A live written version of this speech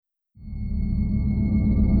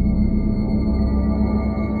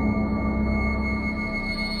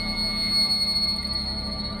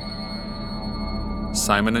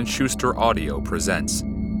Simon & Schuster Audio presents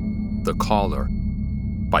The Caller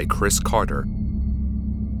by Chris Carter.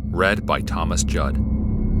 Read by Thomas Judd.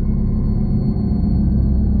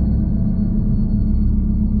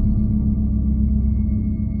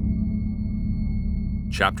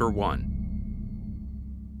 Chapter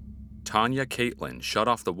 1. Tanya Caitlin shut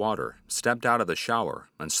off the water, stepped out of the shower,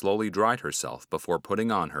 and slowly dried herself before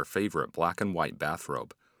putting on her favorite black and white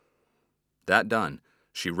bathrobe. That done,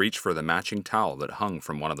 she reached for the matching towel that hung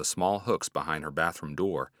from one of the small hooks behind her bathroom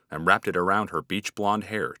door and wrapped it around her beach blonde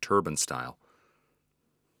hair, turban style.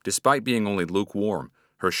 Despite being only lukewarm,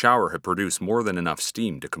 her shower had produced more than enough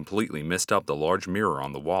steam to completely mist up the large mirror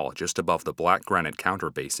on the wall just above the black granite counter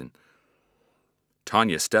basin.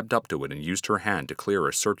 Tanya stepped up to it and used her hand to clear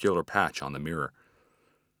a circular patch on the mirror.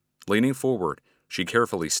 Leaning forward, she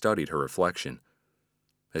carefully studied her reflection.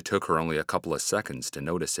 It took her only a couple of seconds to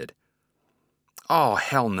notice it. "Oh,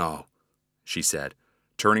 hell no," she said,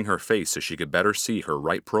 turning her face so she could better see her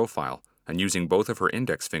right profile and using both of her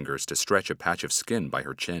index fingers to stretch a patch of skin by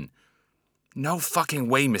her chin. "No fucking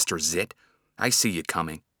way, Mr. Zit. I see you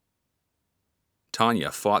coming."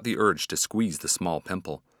 Tanya fought the urge to squeeze the small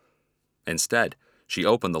pimple. Instead, she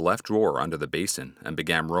opened the left drawer under the basin and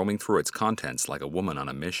began roaming through its contents like a woman on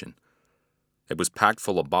a mission. It was packed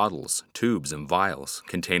full of bottles, tubes, and vials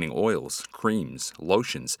containing oils, creams,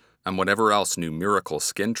 lotions, and whatever else new miracle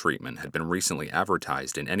skin treatment had been recently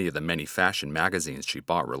advertised in any of the many fashion magazines she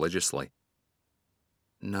bought religiously.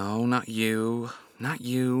 "No, not you,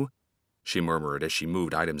 she murmured as she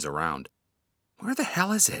moved items around. "Where the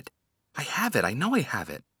hell is it? I have it, I know I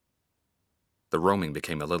have it." The roaming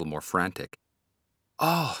became a little more frantic.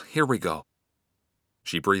 "Oh, here we go."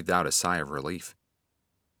 She breathed out a sigh of relief.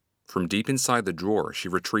 From deep inside the drawer, she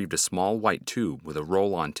retrieved a small white tube with a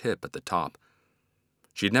roll-on tip at the top.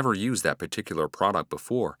 She'd never used that particular product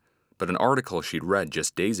before, but an article she'd read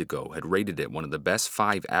just days ago had rated it one of the best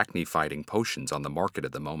 5 acne-fighting potions on the market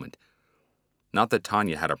at the moment. Not that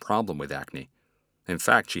Tanya had a problem with acne. In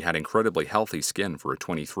fact, she had incredibly healthy skin for a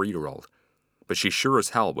 23-year-old, but she sure as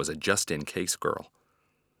hell was a just-in-case girl.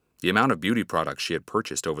 The amount of beauty products she had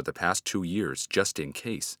purchased over the past 2 years, just in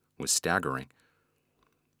case, was staggering.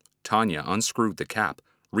 Tanya unscrewed the cap,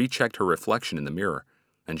 rechecked her reflection in the mirror,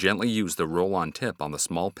 and gently used the roll-on tip on the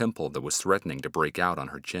small pimple that was threatening to break out on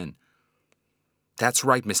her chin. "That's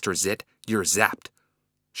right, Mr. Zit, you're zapped,"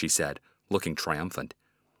 she said, looking triumphant.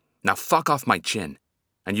 "Now fuck off my chin,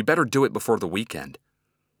 and you better do it before the weekend."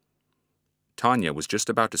 Tanya was just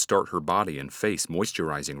about to start her body and face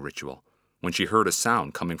moisturizing ritual when she heard a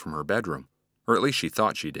sound coming from her bedroom, or at least she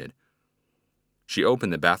thought she did. She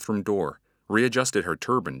opened the bathroom door, readjusted her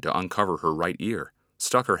turban to uncover her right ear,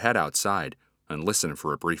 stuck her head outside, and listened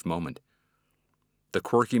for a brief moment. The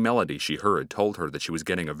quirky melody she heard told her that she was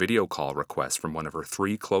getting a video call request from one of her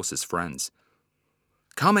 3 closest friends.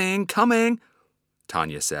 "Coming, coming,"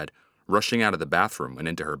 Tanya said, rushing out of the bathroom and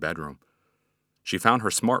into her bedroom. She found her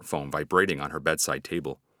smartphone vibrating on her bedside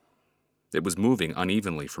table. It was moving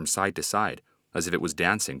unevenly from side to side, as if it was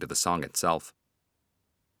dancing to the song itself.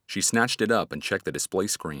 She snatched it up and checked the display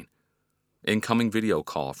screen. Incoming video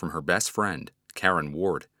call from her best friend, Karen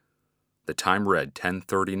Ward. The time read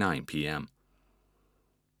 10:39 p.m.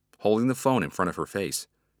 Holding the phone in front of her face,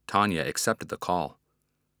 Tanya accepted the call.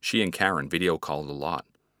 She and Karen video called a lot.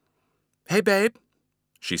 "Hey, babe,"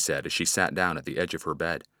 she said as she sat down at the edge of her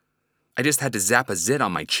bed. "I just had to zap a zit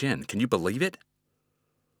on my chin. Can you believe it?"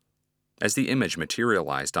 As the image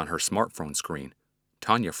materialized on her smartphone screen,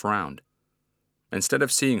 Tanya frowned. Instead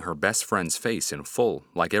of seeing her best friend's face in full,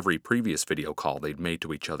 like every previous video call they'd made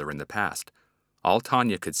to each other in the past, all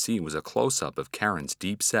Tanya could see was a close-up of Karen's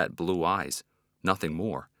deep-set blue eyes, nothing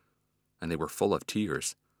more, and they were full of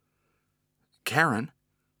tears. "Karen,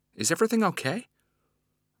 is everything okay?"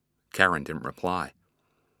 Karen didn't reply.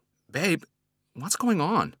 "Babe, what's going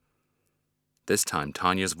on?" This time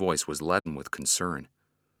Tanya's voice was leaden with concern.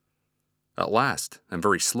 At last, and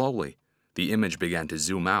very slowly, the image began to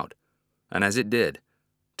zoom out, and as it did,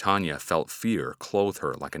 Tanya felt fear clothe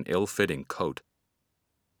her like an ill-fitting coat.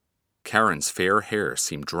 Karen's fair hair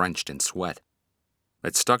seemed drenched in sweat.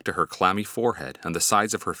 It stuck to her clammy forehead and the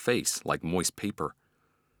sides of her face like moist paper.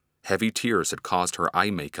 Heavy tears had caused her eye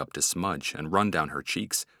makeup to smudge and run down her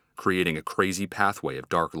cheeks, creating a crazy pathway of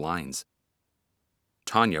dark lines.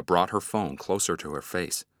 Tanya brought her phone closer to her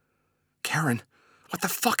face. "Karen, what the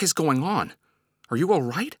fuck is going on? Are you all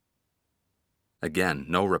right?" Again,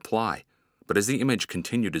 no reply, but as the image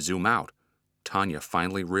continued to zoom out, Tanya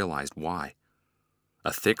finally realized why.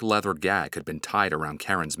 A thick leather gag had been tied around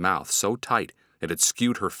Karen's mouth so tight it had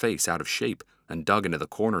skewed her face out of shape and dug into the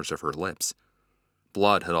corners of her lips.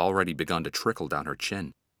 Blood had already begun to trickle down her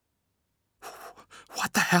chin.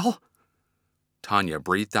 What the hell? Tanya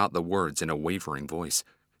breathed out the words in a wavering voice.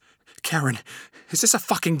 Karen, is this a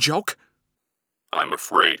fucking joke? I'm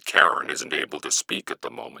afraid Karen isn't able to speak at the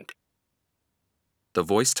moment. The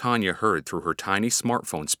voice Tanya heard through her tiny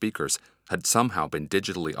smartphone speakers had somehow been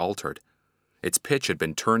digitally altered. Its pitch had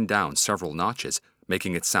been turned down several notches,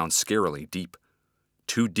 making it sound scarily deep.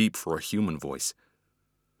 Too deep for a human voice.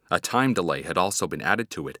 A time delay had also been added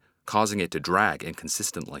to it, causing it to drag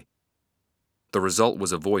inconsistently. The result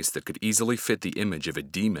was a voice that could easily fit the image of a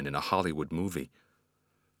demon in a Hollywood movie.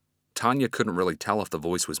 Tanya couldn't really tell if the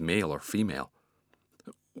voice was male or female.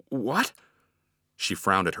 What? She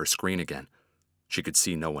frowned at her screen again. She could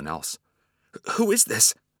see no one else. Who is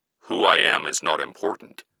this? Who I am is not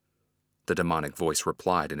important, the demonic voice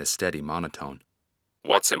replied in a steady monotone.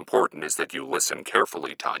 What's important is that you listen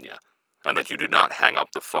carefully, Tanya, and that you do not hang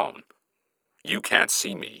up the phone. You can't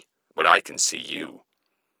see me, but I can see you.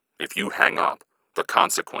 If you hang up, the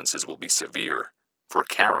consequences will be severe for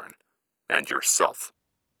Karen and yourself.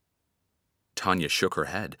 Tanya shook her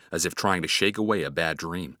head, as if trying to shake away a bad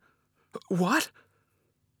dream. What?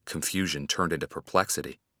 Confusion turned into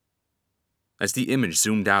perplexity. As the image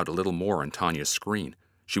zoomed out a little more on Tanya's screen,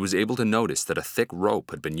 she was able to notice that a thick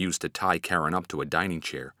rope had been used to tie Karen up to a dining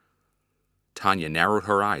chair. Tanya narrowed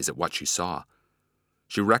her eyes at what she saw.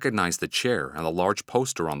 She recognized the chair and the large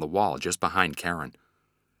poster on the wall just behind Karen.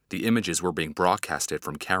 The images were being broadcasted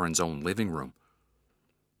from Karen's own living room.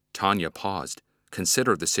 Tanya paused,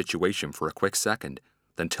 considered the situation for a quick second,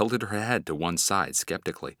 then tilted her head to one side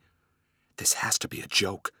skeptically. This has to be a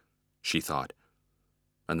joke, she thought.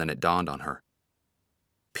 And then it dawned on her.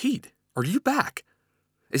 Pete, are you back?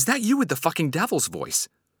 Is that you with the fucking devil's voice?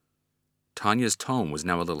 Tanya's tone was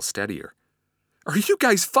now a little steadier. Are you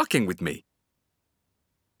guys fucking with me?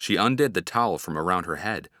 She undid the towel from around her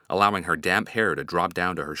head, allowing her damp hair to drop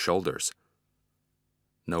down to her shoulders.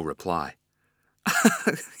 No reply.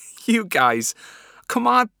 You guys. Come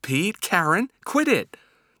on, Pete, Karen, quit it.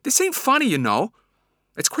 This ain't funny, you know.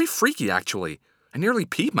 It's quite freaky, actually. I nearly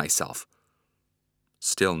peed myself.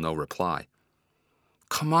 Still no reply.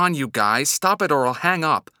 Come on, you guys, stop it or I'll hang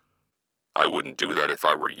up. I wouldn't do that if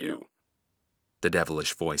I were you, the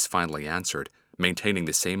devilish voice finally answered, maintaining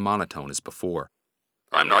the same monotone as before.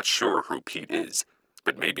 I'm not sure who Pete is,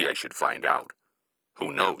 but maybe I should find out.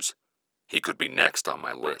 Who knows? He could be next on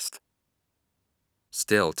my list.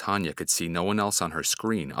 Still, Tanya could see no one else on her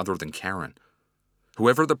screen other than Karen.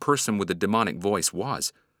 Whoever the person with the demonic voice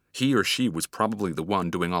was, he or she was probably the one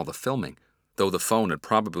doing all the filming, though the phone had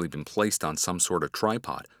probably been placed on some sort of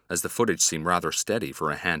tripod, as the footage seemed rather steady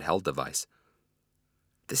for a handheld device.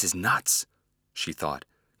 This is nuts, she thought,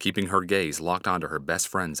 keeping her gaze locked onto her best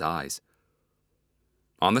friend's eyes.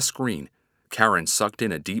 On the screen, Karen sucked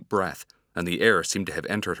in a deep breath, and the air seemed to have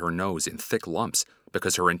entered her nose in thick lumps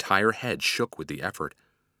because her entire head shook with the effort.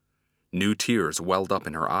 New tears welled up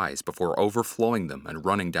in her eyes before overflowing them and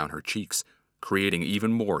running down her cheeks, creating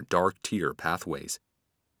even more dark tear pathways.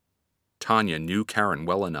 Tanya knew Karen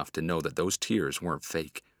well enough to know that those tears weren't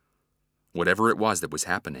fake. Whatever it was that was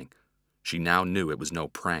happening, she now knew it was no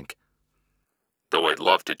prank. Though I'd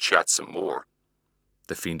love to chat some more,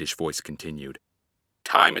 the fiendish voice continued.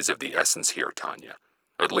 Time is of the essence here, Tanya,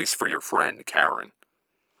 at least for your friend, Karen.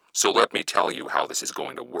 So let me tell you how this is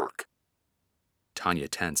going to work. Tanya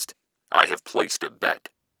tensed. I have placed a bet.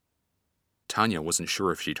 Tanya wasn't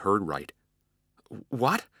sure if she'd heard right.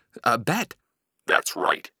 What? A bet? That's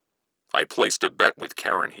right. I placed a bet with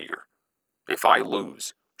Karen here. If I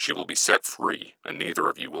lose, she will be set free, and neither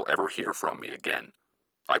of you will ever hear from me again.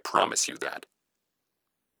 I promise you that.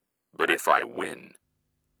 But if I win...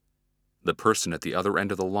 The person at the other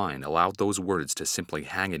end of the line allowed those words to simply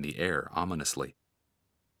hang in the air ominously.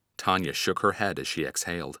 Tanya shook her head as she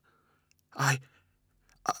exhaled. I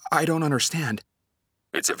don't understand.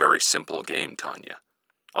 It's a very simple game, Tanya.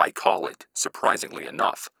 I call it, surprisingly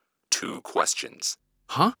enough, 2 questions.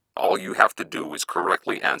 Huh? All you have to do is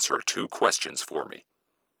correctly answer 2 questions for me.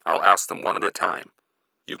 I'll ask them one at a time.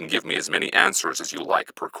 You can give me as many answers as you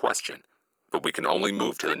like per question, but we can only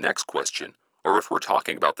move to the next question, or if we're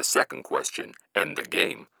talking about the second question, end the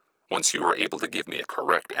game, once you are able to give me a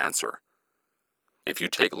correct answer. If you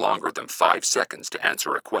take longer than 5 seconds to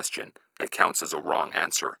answer a question, it counts as a wrong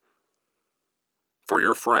answer. For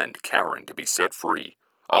your friend, Karen, to be set free,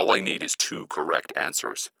 all I need is 2 correct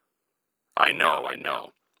answers. I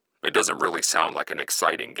know. It doesn't really sound like an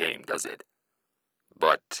exciting game, does it?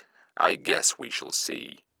 But I guess we shall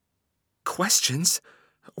see. Questions?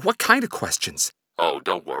 What kind of questions? Oh,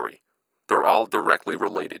 don't worry. They're all directly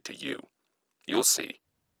related to you. You'll see.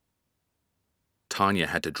 Tanya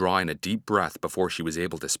had to draw in a deep breath before she was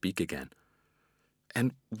able to speak again.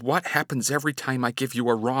 And what happens every time I give you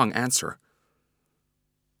a wrong answer?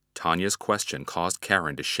 Tanya's question caused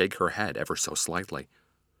Karen to shake her head ever so slightly.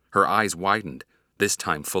 Her eyes widened, this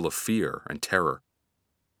time full of fear and terror.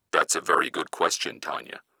 That's a very good question,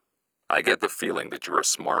 Tanya. I get the feeling that you're a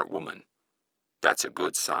smart woman. That's a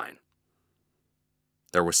good sign.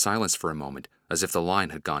 There was silence for a moment, as if the line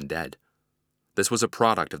had gone dead. This was a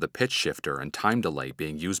product of the pitch shifter and time delay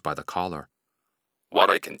being used by the caller. What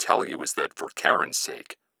I can tell you is that for Karen's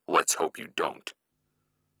sake, let's hope you don't.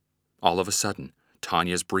 All of a sudden,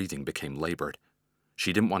 Tanya's breathing became labored.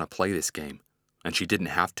 She didn't want to play this game, and she didn't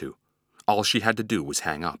have to. All she had to do was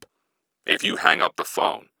hang up. If you hang up the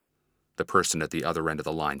phone, the person at the other end of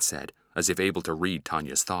the line said, as if able to read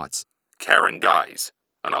Tanya's thoughts, Karen dies,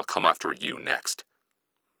 and I'll come after you next.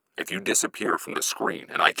 If you disappear from the screen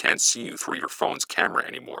and I can't see you through your phone's camera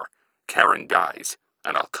anymore, Karen dies,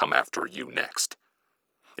 and I'll come after you next.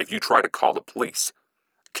 If you try to call the police,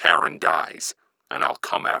 Karen dies, and I'll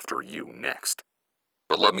come after you next.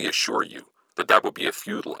 But let me assure you that would be a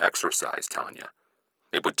futile exercise, Tanya.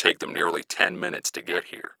 It would take them nearly 10 minutes to get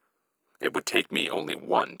here. It would take me only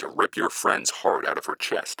one to rip your friend's heart out of her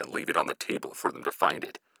chest and leave it on the table for them to find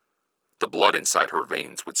it. The blood inside her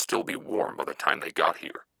veins would still be warm by the time they got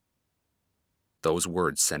here. Those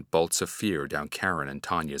words sent bolts of fear down Karen and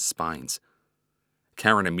Tanya's spines.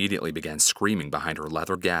 Karen immediately began screaming behind her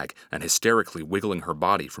leather gag and hysterically wiggling her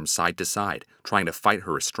body from side to side, trying to fight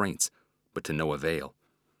her restraints, but to no avail.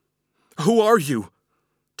 Who are you?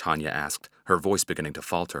 Tanya asked, her voice beginning to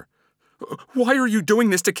falter. Why are you doing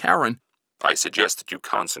this to Karen? I suggest that you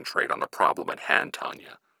concentrate on the problem at hand,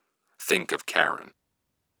 Tanya. Think of Karen.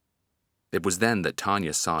 It was then that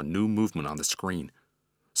Tanya saw new movement on the screen.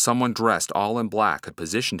 Someone dressed all in black had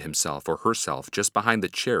positioned himself or herself just behind the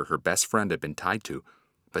chair her best friend had been tied to,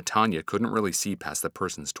 but Tanya couldn't really see past the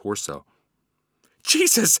person's torso.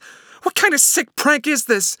 Jesus! What kind of sick prank is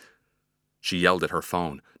this? She yelled at her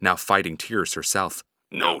phone, now fighting tears herself.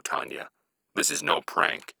 No, Tanya. This is no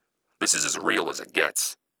prank. This is as real as it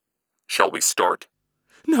gets. Shall we start?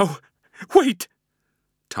 No, wait!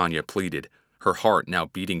 Tanya pleaded, her heart now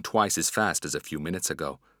beating twice as fast as a few minutes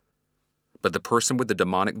ago. But the person with the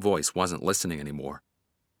demonic voice wasn't listening anymore.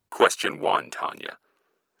 Question 1, Tanya.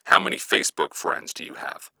 How many Facebook friends do you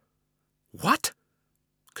have? What?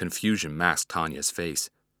 Confusion masked Tanya's face.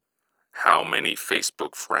 How many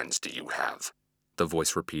Facebook friends do you have? The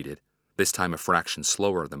voice repeated, this time a fraction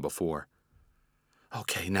slower than before.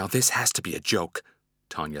 Okay, now this has to be a joke,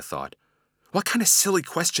 Tanya thought. What kind of silly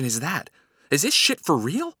question is that? Is this shit for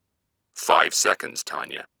real? 5 seconds,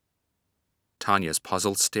 Tanya. Tanya's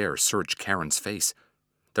puzzled stare searched Karen's face.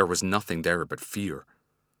 There was nothing there but fear.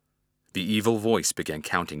 The evil voice began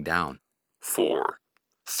counting down. 4,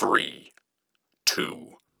 3,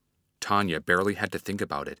 2. Tanya barely had to think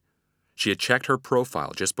about it. She had checked her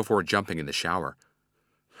profile just before jumping in the shower.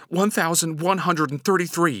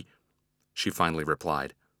 1,133, she finally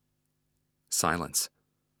replied. Silence.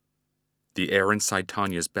 The air inside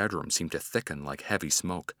Tanya's bedroom seemed to thicken like heavy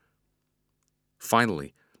smoke.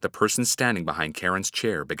 Finally, the person standing behind Karen's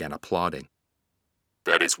chair began applauding.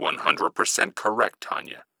 That is 100% correct,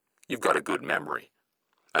 Tanya. You've got a good memory.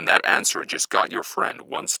 And that answer just got your friend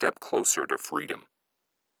one step closer to freedom.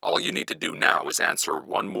 All you need to do now is answer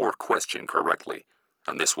one more question correctly,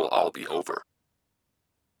 and this will all be over.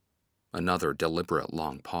 Another deliberate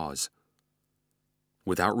long pause.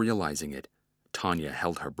 Without realizing it, Tanya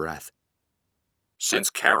held her breath. Since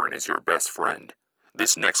Karen is your best friend,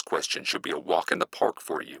 this next question should be a walk in the park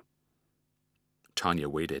for you. Tanya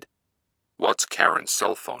waited. What's Karen's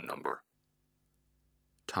cell phone number?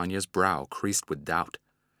 Tanya's brow creased with doubt.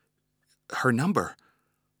 Her number.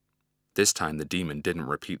 This time the demon didn't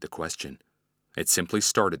repeat the question. It simply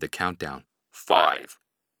started the countdown. 5,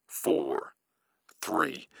 4,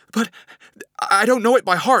 3. But I don't know it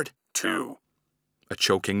by heart. 2. A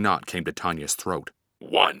choking knot came to Tanya's throat.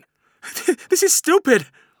 1. This is stupid,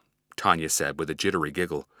 Tanya said with a jittery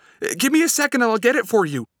giggle. Give me a second and I'll get it for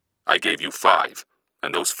you. I gave you 5,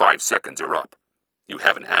 and those 5 seconds are up. You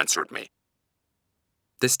haven't answered me.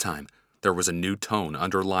 This time, there was a new tone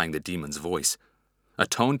underlying the demon's voice. A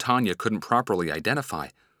tone Tanya couldn't properly identify,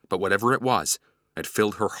 but whatever it was, it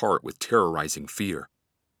filled her heart with terrorizing fear.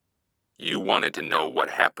 You wanted to know what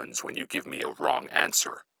happens when you give me a wrong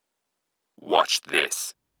answer. Watch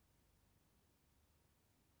this.